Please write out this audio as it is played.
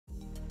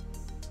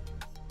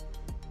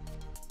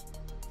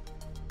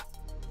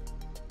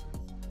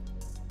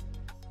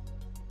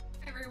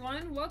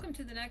everyone. Welcome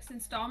to the next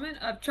installment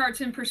of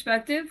Charts in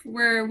Perspective,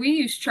 where we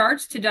use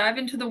charts to dive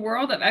into the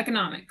world of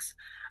economics.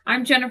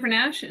 I'm Jennifer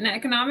Nash, an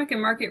economic and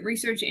market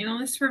research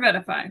analyst for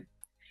VettaFi.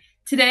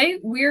 Today,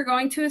 we are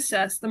going to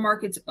assess the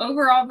market's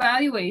overall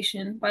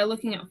valuation by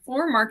looking at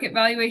 4 market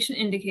valuation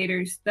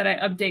indicators that I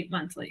update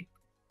monthly.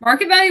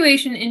 Market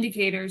valuation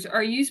indicators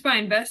are used by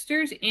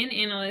investors and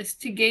analysts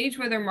to gauge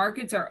whether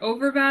markets are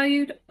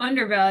overvalued,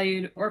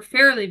 undervalued, or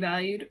fairly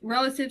valued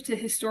relative to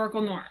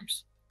historical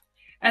norms.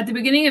 At the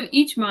beginning of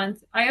each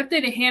month, I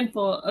update a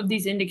handful of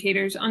these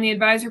indicators on the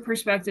Advisor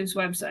Perspectives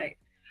website.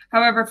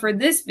 However, for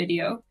this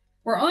video,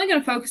 we're only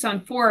going to focus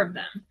on 4 of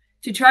them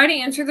to try to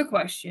answer the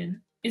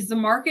question, is the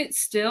market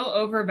still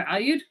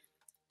overvalued?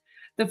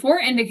 The 4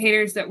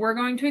 indicators that we're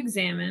going to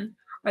examine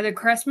are the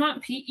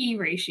Crestmont PE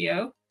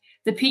ratio,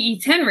 the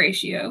PE10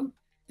 ratio,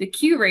 the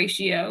Q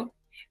ratio,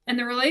 and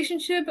the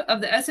relationship of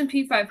the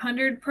S&P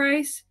 500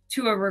 price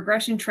to a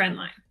regression trend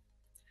line.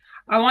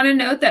 I want to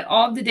note that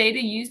all of the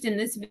data used in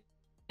this video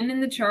and in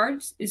the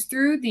charts is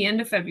through the end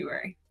of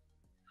February.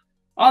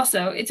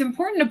 Also, it's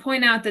important to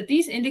point out that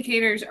these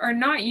indicators are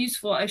not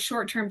useful as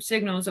short-term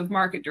signals of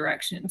market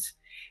directions.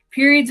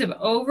 Periods of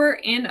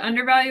over and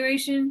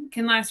undervaluation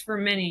can last for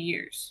many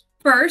years.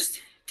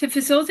 First, to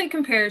facilitate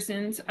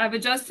comparisons, I've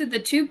adjusted the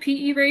 2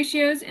 PE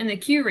ratios and the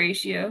Q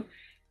ratio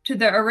to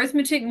the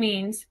arithmetic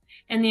means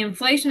and the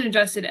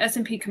inflation-adjusted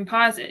S&P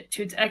composite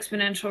to its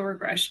exponential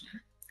regression.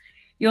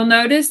 You'll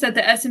notice that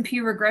the S&P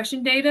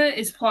regression data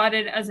is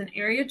plotted as an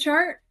area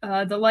chart,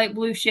 the light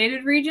blue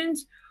shaded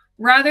regions,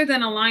 rather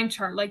than a line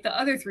chart like the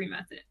other 3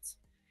 methods.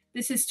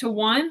 This is to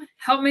 1,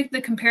 help make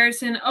the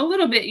comparison a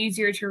little bit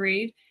easier to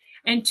read,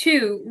 and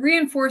 2,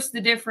 reinforce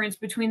the difference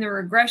between the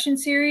regression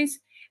series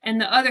and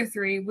the other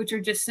 3, which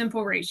are just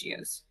simple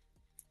ratios.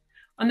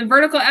 On the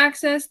vertical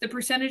axis, the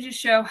percentages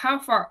show how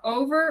far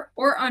over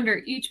or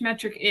under each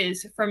metric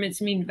is from its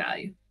mean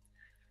value.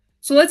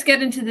 So let's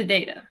get into the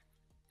data.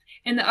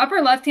 In the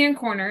upper left-hand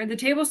corner, the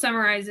table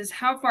summarizes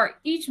how far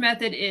each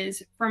method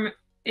is from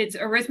its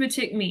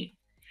arithmetic mean.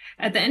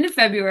 At the end of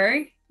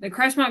February, the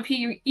Crestmont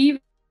PE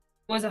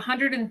was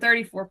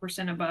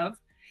 134% above,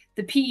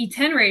 the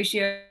PE10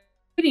 ratio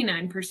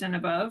 89%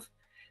 above,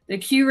 the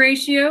Q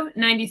ratio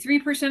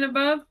 93%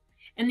 above,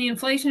 and the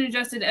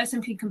inflation-adjusted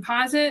S&P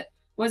composite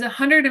was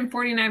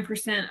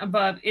 149%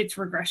 above its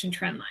regression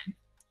trend line.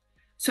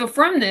 So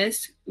from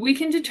this, we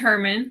can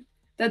determine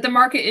that the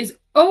market is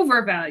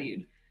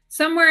overvalued,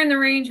 somewhere in the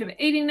range of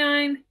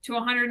 89 to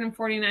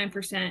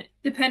 149%,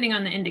 depending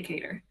on the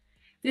indicator.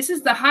 This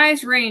is the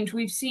highest range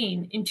we've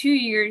seen in 2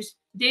 years,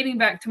 dating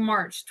back to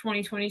March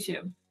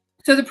 2022.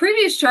 So the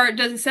previous chart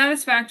does a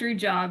satisfactory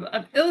job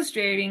of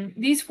illustrating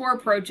these 4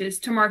 approaches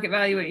to market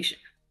valuation.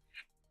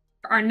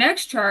 Our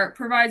next chart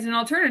provides an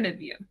alternative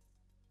view.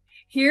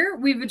 Here,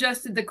 we've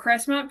adjusted the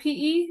Crestmont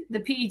PE, the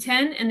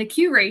PE10, and the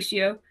Q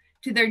ratio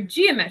to their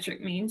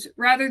geometric means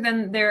rather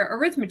than their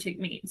arithmetic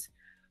means,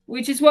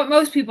 which is what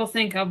most people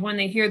think of when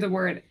they hear the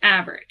word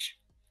average.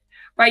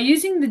 By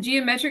using the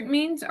geometric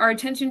means, our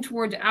attention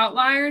towards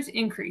outliers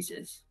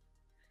increases.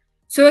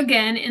 So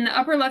again, in the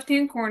upper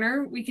left-hand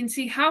corner, we can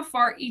see how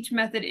far each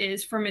method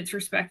is from its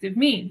respective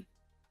mean.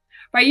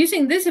 By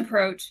using this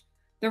approach,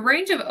 the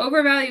range of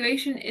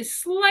overvaluation is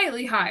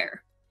slightly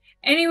higher,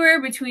 anywhere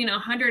between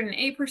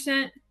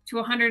 108% to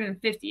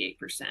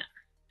 158%.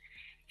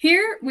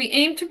 Here, we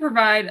aim to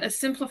provide a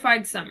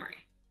simplified summary.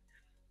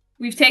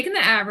 We've taken the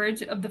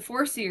average of the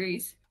 4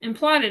 series and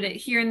plotted it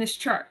here in this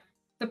chart,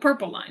 the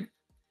purple line.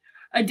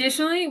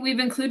 Additionally, we've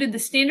included the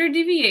standard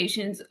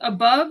deviations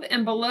above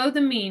and below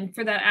the mean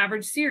for that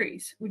average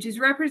series, which is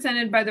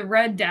represented by the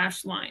red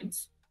dashed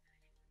lines.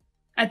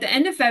 At the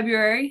end of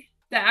February,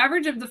 the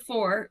average of the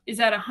 4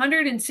 is at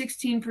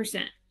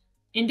 116%,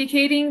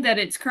 indicating that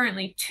it's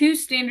currently 2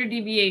 standard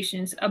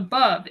deviations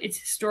above its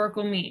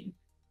historical mean,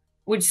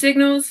 which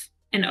signals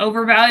an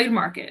overvalued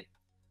market.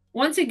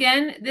 Once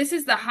again, this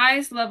is the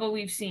highest level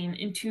we've seen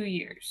in 2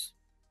 years.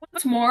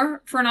 Once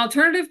more, for an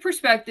alternative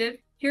perspective,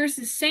 here's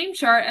the same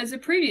chart as the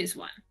previous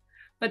one,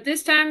 but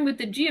this time with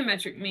the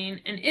geometric mean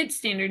and its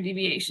standard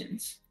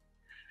deviations.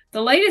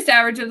 The latest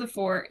average of the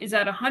 4 is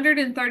at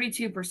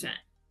 132%,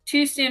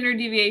 2 standard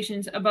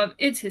deviations above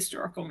its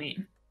historical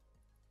mean.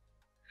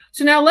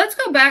 So now let's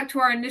go back to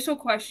our initial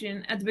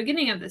question at the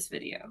beginning of this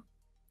video.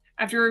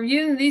 After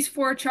reviewing these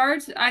 4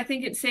 charts, I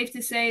think it's safe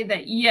to say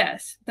that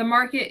yes, the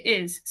market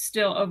is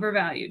still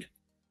overvalued.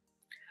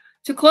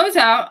 To close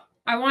out,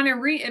 I want to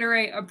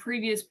reiterate a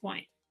previous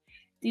point.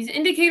 These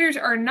indicators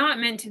are not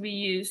meant to be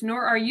used,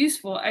 nor are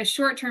useful as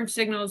short-term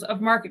signals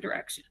of market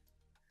direction.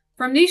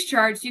 From these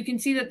charts, you can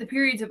see that the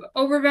periods of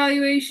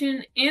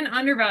overvaluation and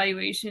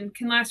undervaluation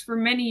can last for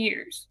many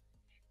years.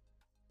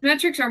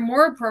 Metrics are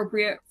more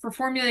appropriate for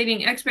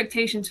formulating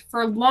expectations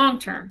for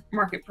long-term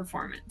market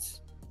performance.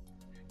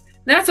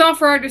 That's all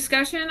for our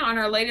discussion on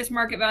our latest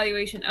market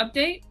valuation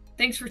update.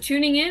 Thanks for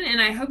tuning in,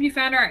 and I hope you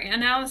found our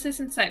analysis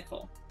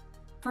insightful.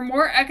 For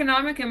more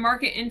economic and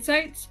market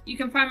insights, you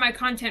can find my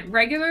content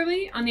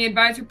regularly on the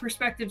Advisor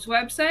Perspectives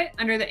website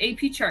under the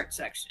AP Chart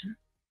section.